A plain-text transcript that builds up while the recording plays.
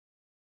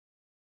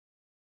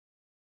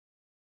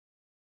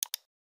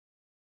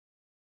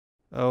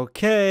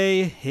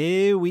Okay,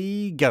 here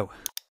we go.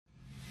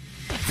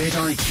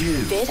 vidIQ.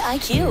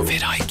 vidIQ.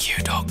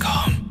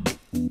 vidIQ.com.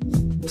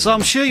 So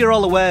I'm sure you're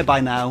all aware by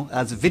now,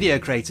 as video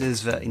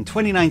creators, that in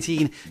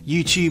 2019,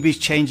 YouTube is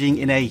changing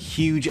in a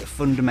huge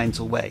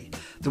fundamental way.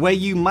 The way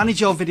you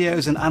manage your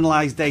videos and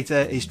analyze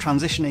data is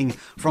transitioning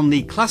from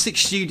the classic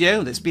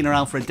studio that's been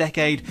around for a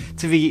decade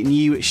to the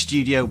new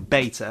studio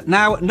beta.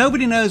 Now,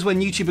 nobody knows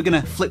when YouTube are going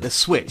to flip the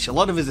switch. A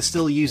lot of us are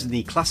still using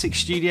the classic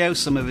studio,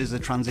 some of us are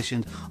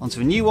transitioned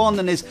onto a new one,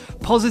 and there's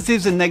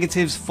positives and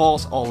negatives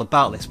thoughts all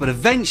about this, but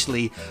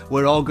eventually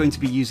we're all going to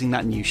be using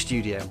that new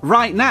studio.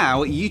 Right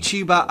now,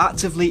 YouTube are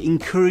actively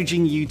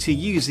encouraging you to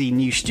use the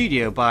new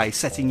studio by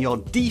setting your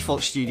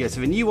default studio to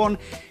the new one,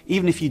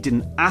 even if you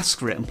didn't ask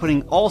for it, and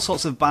putting all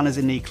sorts of banners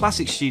in the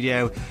classic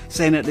studio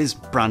saying that there's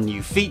brand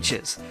new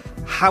features.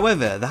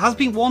 However, there has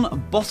been one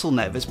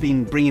bottleneck that's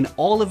been bringing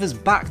all of us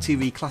back to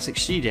the classic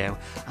studio,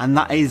 and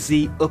that is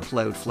the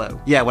upload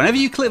flow. Yeah, whenever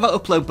you click that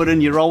upload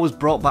button, you're always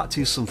brought back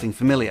to something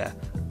familiar.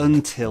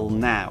 Until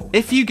now.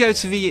 If you go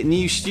to the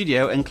new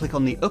studio and click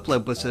on the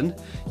upload button,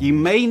 you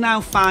may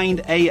now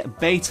find a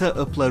beta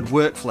upload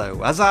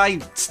workflow. As I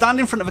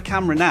stand in front of a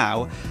camera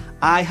now,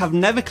 I have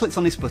never clicked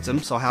on this button,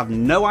 so I have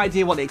no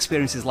idea what the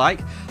experience is like,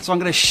 so I'm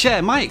going to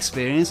share my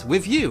experience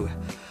with you.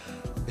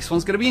 This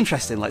one's going to be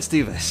interesting, let's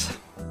do this.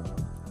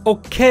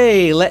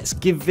 Okay, let's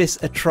give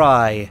this a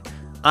try.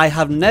 I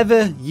have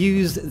never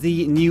used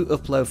the new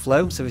upload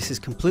flow, so this is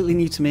completely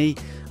new to me,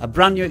 a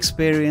brand new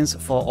experience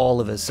for all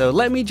of us. So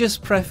let me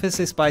just preface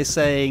this by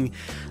saying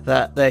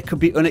that there could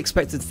be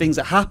unexpected things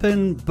that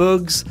happen,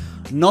 bugs.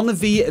 None of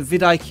the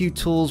vidIQ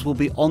tools will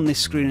be on this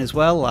screen as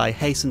well, I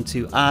hasten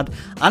to add.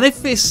 And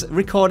if this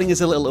recording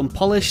is a little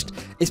unpolished,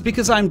 it's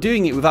because I'm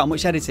doing it without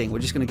much editing. We're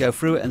just going to go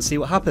through it and see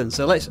what happens.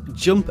 So let's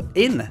jump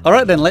in.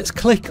 Alright then, let's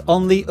click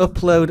on the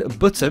upload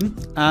button.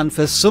 And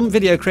for some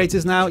video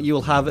creators now, you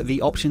will have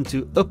the option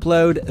to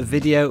upload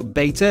video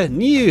beta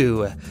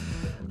new.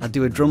 I'll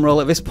do a drum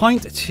roll at this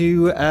point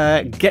to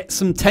get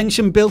some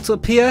tension built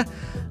up here,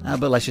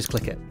 but let's just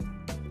click it.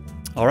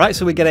 Alright,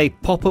 so we get a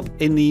pop-up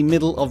in the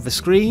middle of the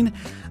screen,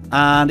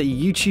 and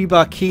YouTube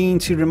are keen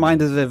to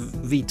remind us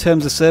of the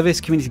terms of service,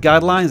 community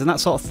guidelines and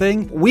that sort of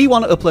thing. We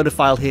want to upload a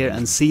file here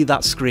and see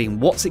that screen.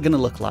 What's it going to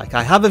look like?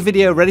 I have a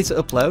video ready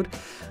to upload,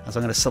 so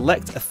I'm going to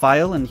select a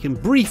file, and you can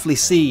briefly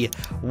see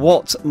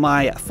what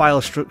my file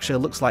structure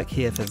looks like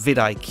here for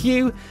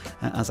vidIQ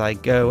as I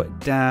go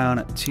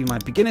down to my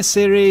beginner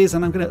series,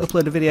 and I'm going to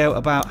upload a video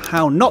about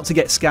how not to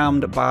get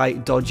scammed by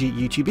dodgy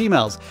YouTube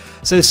emails.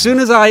 So as soon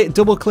as I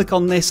double click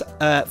on this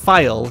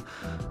file,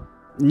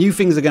 new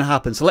things are going to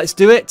happen. So let's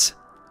do it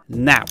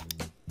now.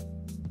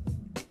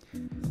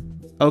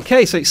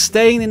 Okay, so it's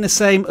staying in the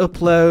same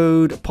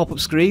upload pop-up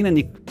screen, and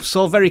you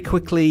saw very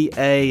quickly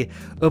a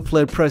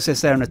upload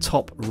process there in the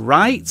top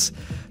right.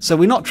 So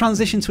we're not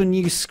transitioned to a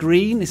new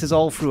screen. This is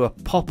all through a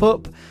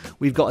pop-up.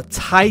 We've got a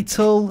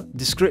title,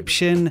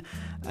 description,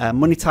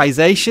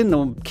 monetization.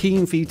 I'm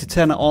keen for you to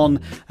turn it on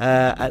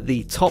at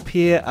the top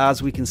here.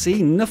 As we can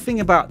see,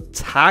 nothing about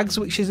tags,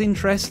 which is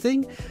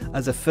interesting.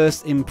 As a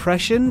first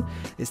impression,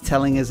 it's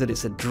telling us that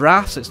it's a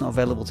draft, so it's not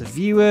available to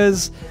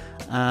viewers.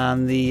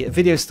 And the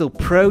video is still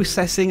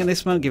processing at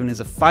this moment, giving us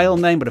a file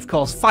name, but of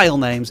course file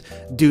names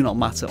do not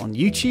matter on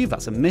YouTube.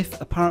 That's a myth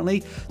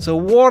apparently. So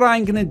what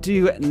I'm going to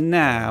do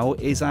now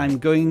is I'm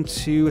going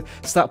to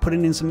start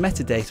putting in some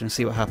metadata and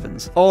see what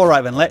happens.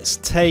 Alright then, let's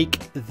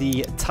take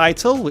the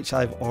title, which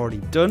I've already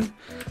done,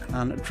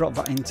 and drop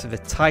that into the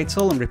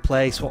title and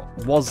replace what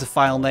was the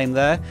file name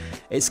there.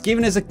 It's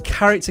giving us a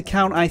character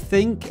count, I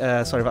think.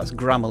 Sorry, that's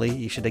Grammarly,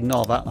 you should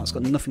ignore that. That's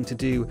got nothing to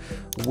do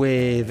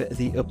with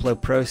the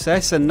upload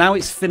process. And now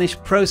it's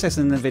finished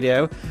processing the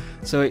video,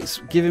 so it's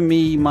giving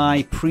me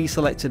my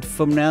pre-selected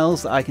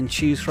thumbnails that I can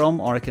choose from,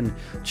 or I can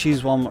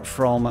choose one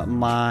from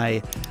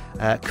my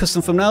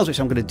custom thumbnails, which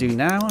I'm going to do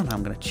now, and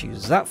I'm going to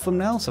choose that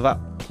thumbnail, so that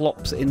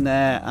plops in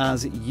there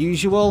as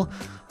usual.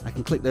 I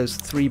can click those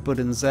three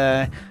buttons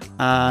there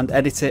and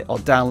edit it or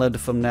download the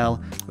thumbnail,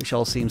 which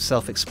all seems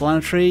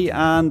self-explanatory.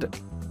 And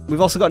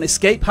we've also got an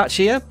escape hatch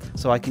here,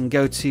 so I can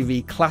go to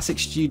the classic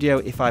studio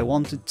if I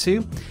wanted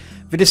to.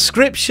 The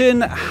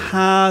description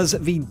has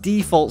the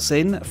defaults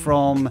in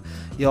from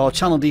your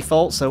channel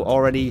default, so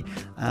already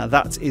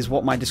that is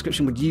what my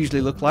description would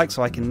usually look like.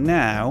 So I can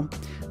now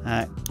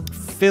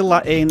fill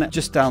that in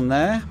just down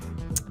there.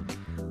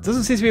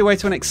 Doesn't seem to be a way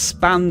to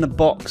expand the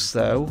box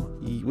though,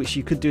 which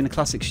you could do in a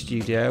classic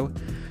studio.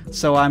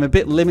 So I'm a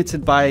bit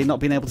limited by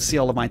not being able to see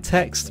all of my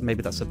text.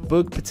 Maybe that's a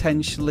bug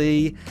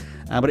potentially.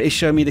 But it is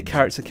showing me the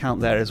character count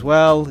there as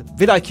well.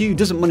 vidIQ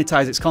doesn't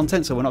monetize its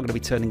content, so we're not going to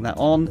be turning that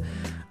on.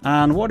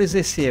 And what is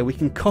this here? We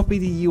can copy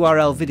the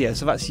URL video,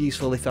 so that's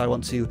useful if I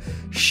want to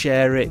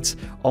share it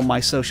on my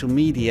social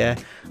media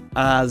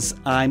as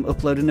I'm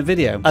uploading a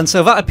video. And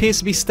so that appears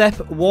to be step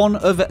 1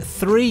 of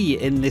 3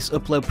 in this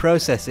upload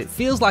process. It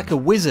feels like a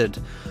wizard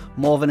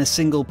more than a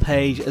single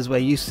page as we're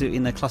used to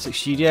in the classic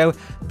studio.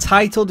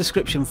 Title,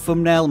 description,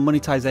 thumbnail,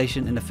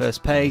 monetization in the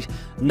first page.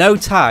 No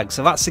tags,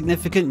 so that's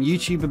significant.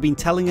 YouTube have been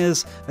telling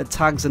us that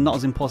tags are not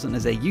as important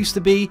as they used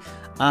to be,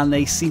 and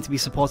they seem to be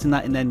supporting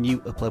that in their new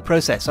upload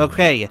process.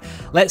 Okay,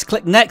 let's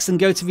click next and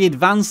go to the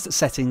advanced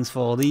settings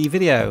for the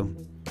video.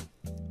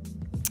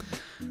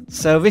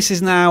 So this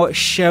is now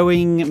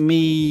showing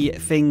me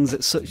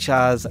things such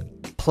as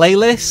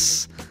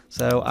playlists.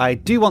 So I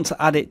do want to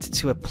add it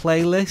to a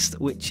playlist,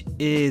 which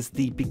is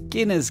the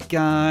beginner's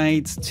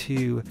guide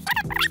to...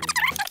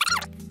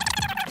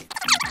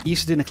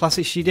 Used to do in a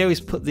classic studio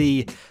is put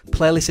the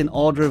playlist in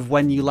order of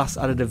when you last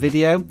added a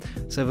video.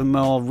 So the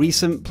more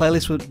recent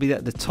playlist would be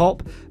at the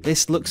top.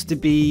 This looks to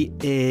be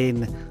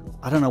in,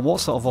 I don't know what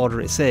sort of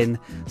order it's in.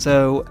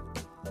 So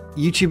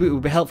YouTube, it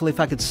would be helpful if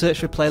I could search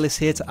for playlists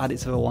here to add it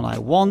to the one I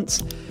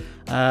want.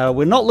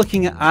 We're not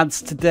looking at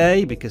ads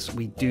today because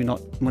we do not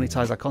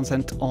monetize our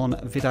content on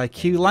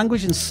vidIQ.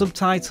 Language and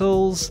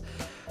subtitles.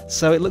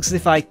 So it looks as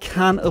if I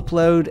can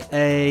upload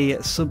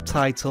a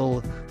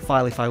subtitle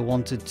file if I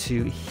wanted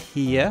to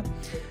here.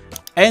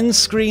 End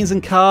screens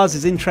and cards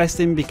is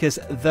interesting because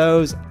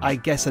those, I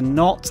guess, are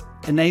not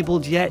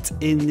enabled yet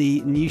in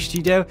the new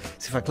studio.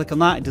 So if I click on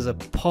that, it does a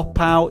pop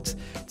out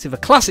to the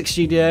classic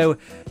studio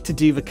to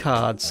do the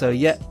cards. So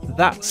yeah,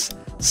 that's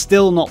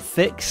still not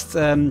fixed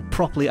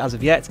properly as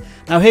of yet.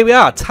 Now here we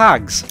are,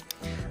 tags.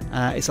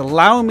 It's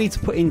allowing me to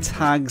put in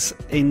tags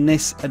in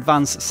this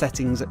advanced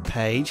settings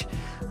page.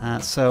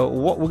 So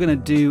what we're going to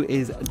do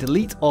is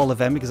delete all of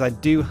them because I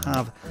do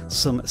have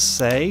some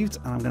saved,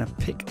 and I'm going to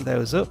pick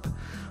those up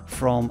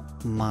from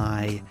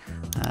my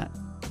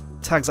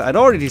tags that I'd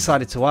already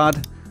decided to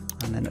add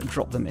and then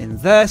drop them in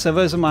there. So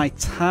those are my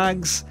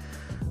tags,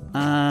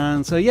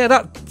 and so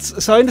yeah,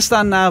 so I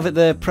understand now that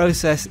the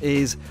process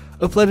is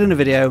uploading a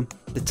video,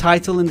 the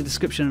title and the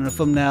description and a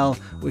thumbnail,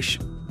 which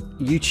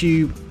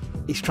YouTube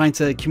is trying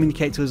to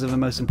communicate to us are the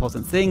most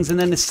important things, and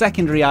then the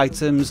secondary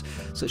items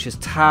such as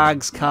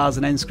tags, cards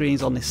and end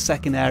screens on this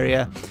second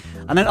area,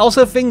 and then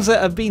also things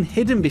that have been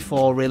hidden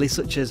before really,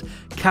 such as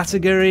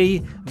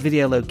category,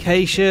 video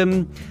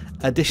location,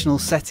 additional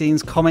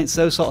settings, comments,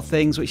 those sort of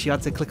things which you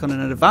had to click on in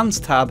an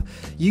advanced tab.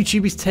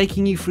 YouTube is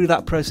taking you through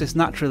that process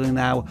naturally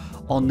now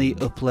on the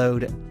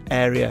upload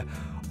area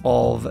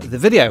of the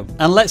video.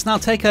 And let's now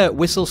take a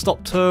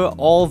whistle-stop tour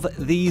of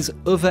these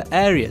other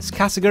areas.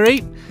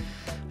 Category.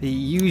 The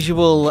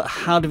usual,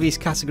 how do these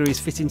categories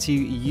fit into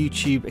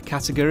YouTube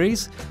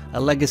categories? A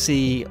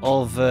legacy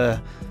of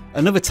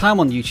another time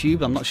on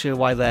YouTube. I'm not sure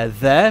why they're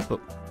there, but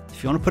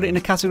if you want to put it in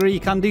a category, you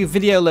can do.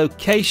 Video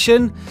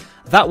location.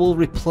 That will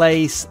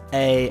replace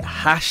a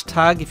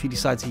hashtag if you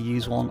decide to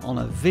use one on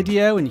a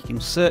video, and you can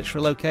search for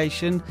a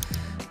location.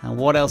 And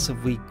what else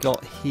have we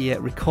got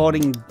here?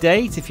 Recording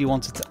date, if you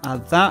wanted to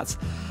add that.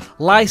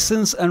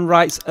 License and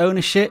rights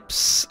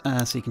ownerships,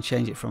 so you can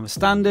change it from a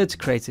standard to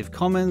Creative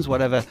Commons,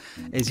 whatever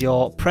is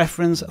your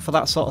preference for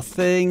that sort of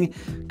thing.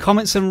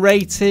 Comments and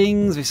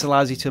ratings, this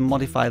allows you to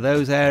modify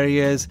those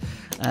areas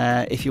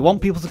if you want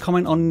people to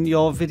comment on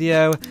your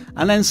video.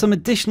 And then some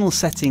additional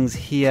settings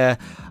here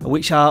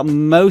which are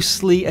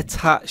mostly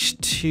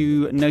attached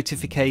to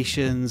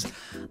notifications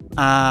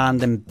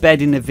and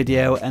embedding the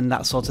video and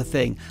that sort of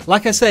thing.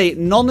 Like I say,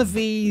 none of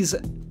these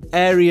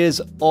areas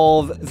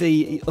of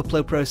the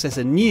upload process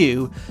are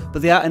new,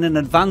 but they are in an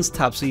advanced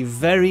tab, so you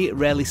very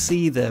rarely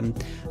see them.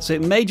 So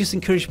it may just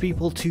encourage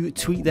people to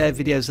tweak their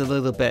videos a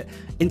little bit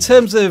in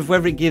terms of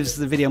whether it gives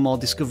the video more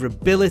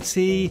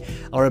discoverability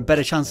or a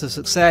better chance of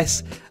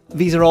success.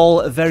 These are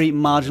all very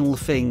marginal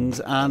things,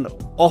 and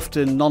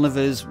often none of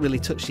us really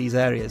touch these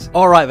areas.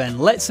 Alright then,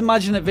 let's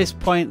imagine at this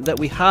point that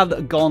we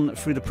had gone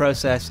through the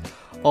process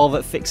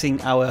of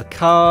fixing our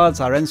cards,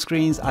 our end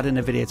screens, adding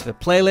a video to the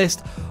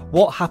playlist.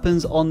 What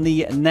happens on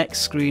the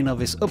next screen of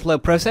this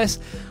upload process?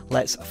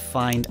 Let's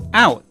find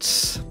out.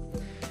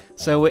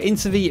 So we're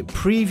into the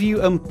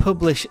preview and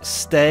publish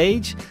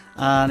stage,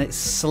 and it's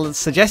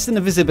suggesting the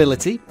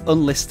visibility,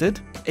 unlisted.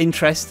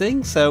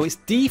 Interesting. So it's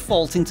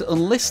defaulting to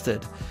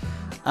unlisted,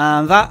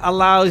 and that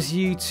allows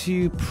you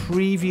to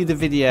preview the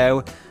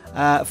video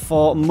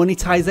for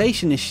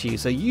monetization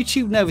issues. So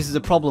YouTube knows this is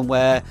a problem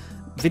where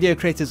video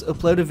creators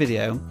upload a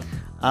video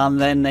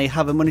and then they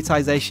have a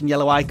monetization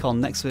yellow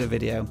icon next to the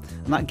video,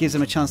 and that gives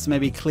them a chance to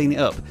maybe clean it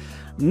up.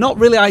 Not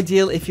really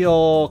ideal if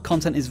your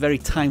content is very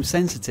time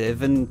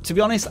sensitive, and to be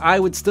honest, I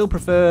would still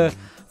prefer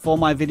for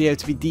my video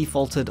to be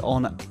defaulted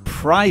on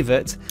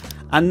private.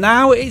 And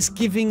now it's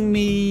giving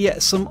me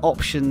some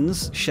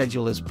options,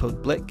 schedule as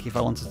public if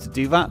I wanted to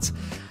do that.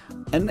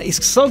 And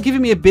it's sort of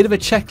giving me a bit of a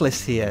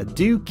checklist here.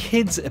 Do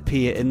kids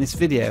appear in this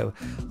video?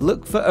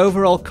 Look for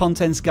overall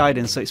contents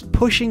guidance. So it's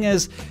pushing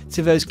us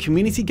to those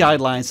community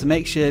guidelines to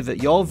make sure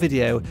that your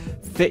video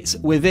fits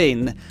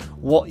within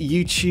what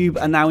YouTube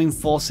are now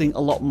enforcing a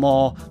lot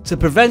more to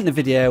prevent the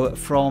video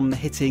from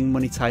hitting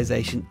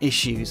monetization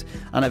issues.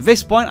 And at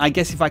this point, I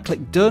guess if I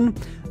click done,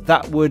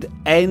 that would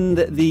end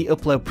the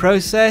upload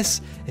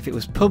process. If it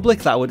was public,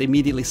 that would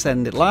immediately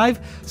send it live.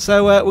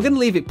 So we're going to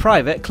leave it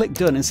private, click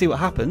done and see what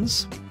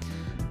happens.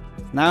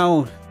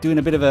 Now doing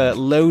a bit of a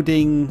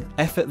loading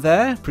effort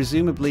there.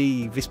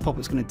 Presumably this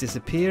pop-up's going to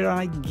disappear,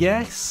 I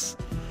guess.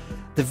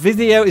 The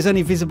video is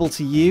only visible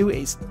to you.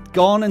 It's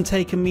gone and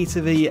taken me to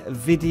the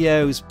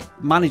videos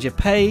manager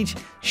page,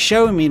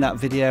 showing me that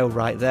video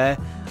right there.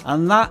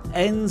 And that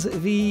ends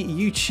the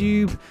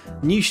YouTube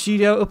new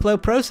studio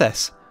upload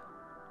process.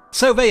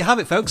 So there you have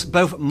it, folks,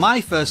 both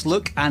my first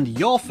look and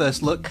your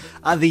first look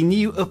at the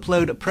new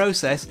upload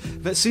process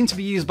that's soon to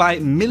be used by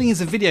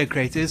millions of video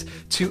creators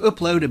to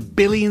upload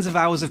billions of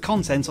hours of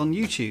content on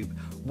YouTube.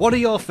 What are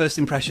your first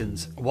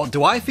impressions? What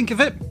do I think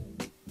of it?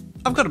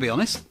 I've got to be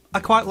honest, I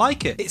quite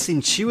like it. It's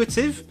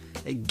intuitive,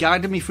 it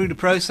guided me through the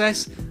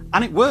process,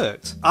 and it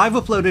worked. I've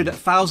uploaded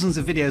thousands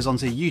of videos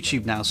onto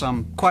YouTube now, so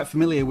I'm quite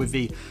familiar with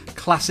the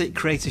classic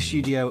Creator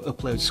Studio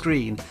upload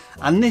screen,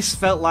 and this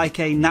felt like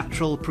a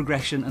natural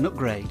progression and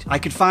upgrade. I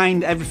could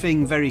find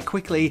everything very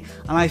quickly,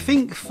 and I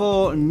think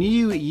for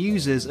new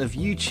users of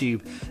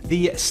YouTube,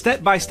 the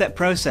step-by-step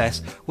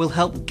process will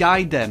help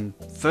guide them.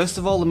 First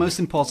of all, the most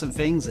important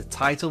things, the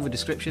title, the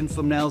description,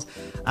 thumbnails,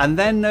 and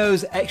then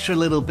those extra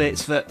little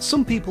bits that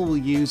some people will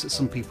use,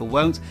 some people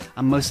won't,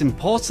 and most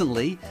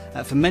importantly,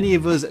 for many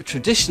of us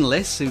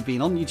traditionalists who've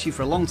been on YouTube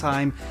for a long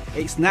time,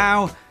 it's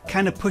now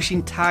kind of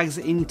pushing tags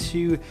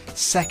into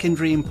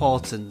secondary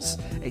importance.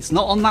 It's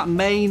not on that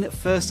main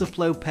first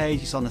upload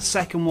page, it's on the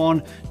second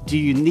one. Do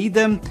you need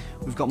them?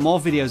 We've got more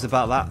videos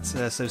about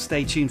that, so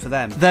stay tuned for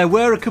them. There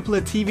were a couple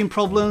of teething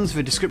problems.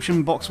 The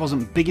description box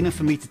wasn't big enough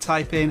for me to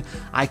type in.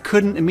 I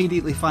couldn't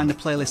immediately find the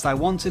playlist I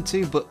wanted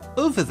to, but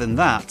other than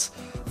that,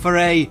 for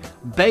a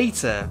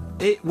beta,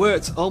 it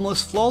worked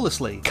almost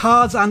flawlessly.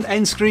 Cards and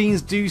end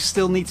screens do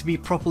still need to be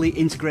properly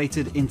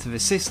integrated into the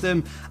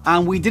system,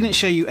 and we didn't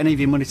show you any of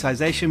the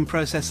monetization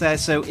process there,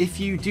 so if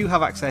you do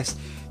have access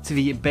to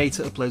the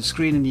beta upload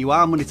screen and you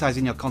are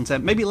monetizing your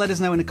content, maybe let us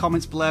know in the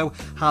comments below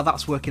how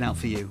that's working out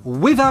for you.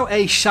 Without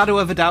a shadow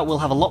of a doubt, we'll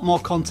have a lot more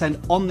content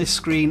on this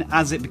screen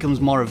as it becomes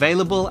more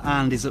available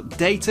and is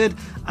updated,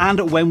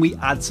 and when we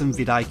add some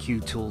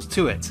vidIQ tools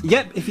to it.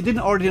 Yep, if you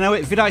didn't already know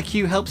it,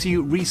 vidIQ helps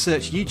you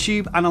research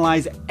YouTube,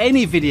 analyze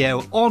any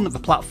video on the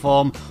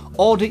platform,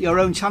 audit your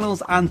own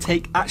channels and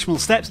take actionable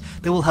steps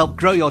that will help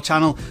grow your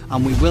channel,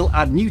 and we will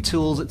add new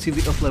tools to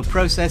the upload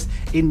process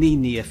in the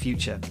near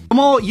future. For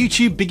more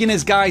YouTube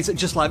beginners guides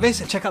just like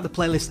this, check out the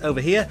playlist over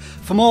here.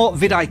 For more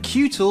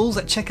vidIQ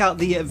tools, check out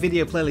the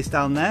video playlist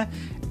down there.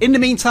 In the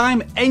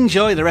meantime,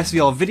 enjoy the rest of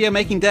your video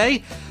making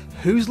day.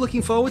 Who's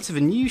looking forward to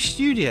the new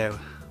studio?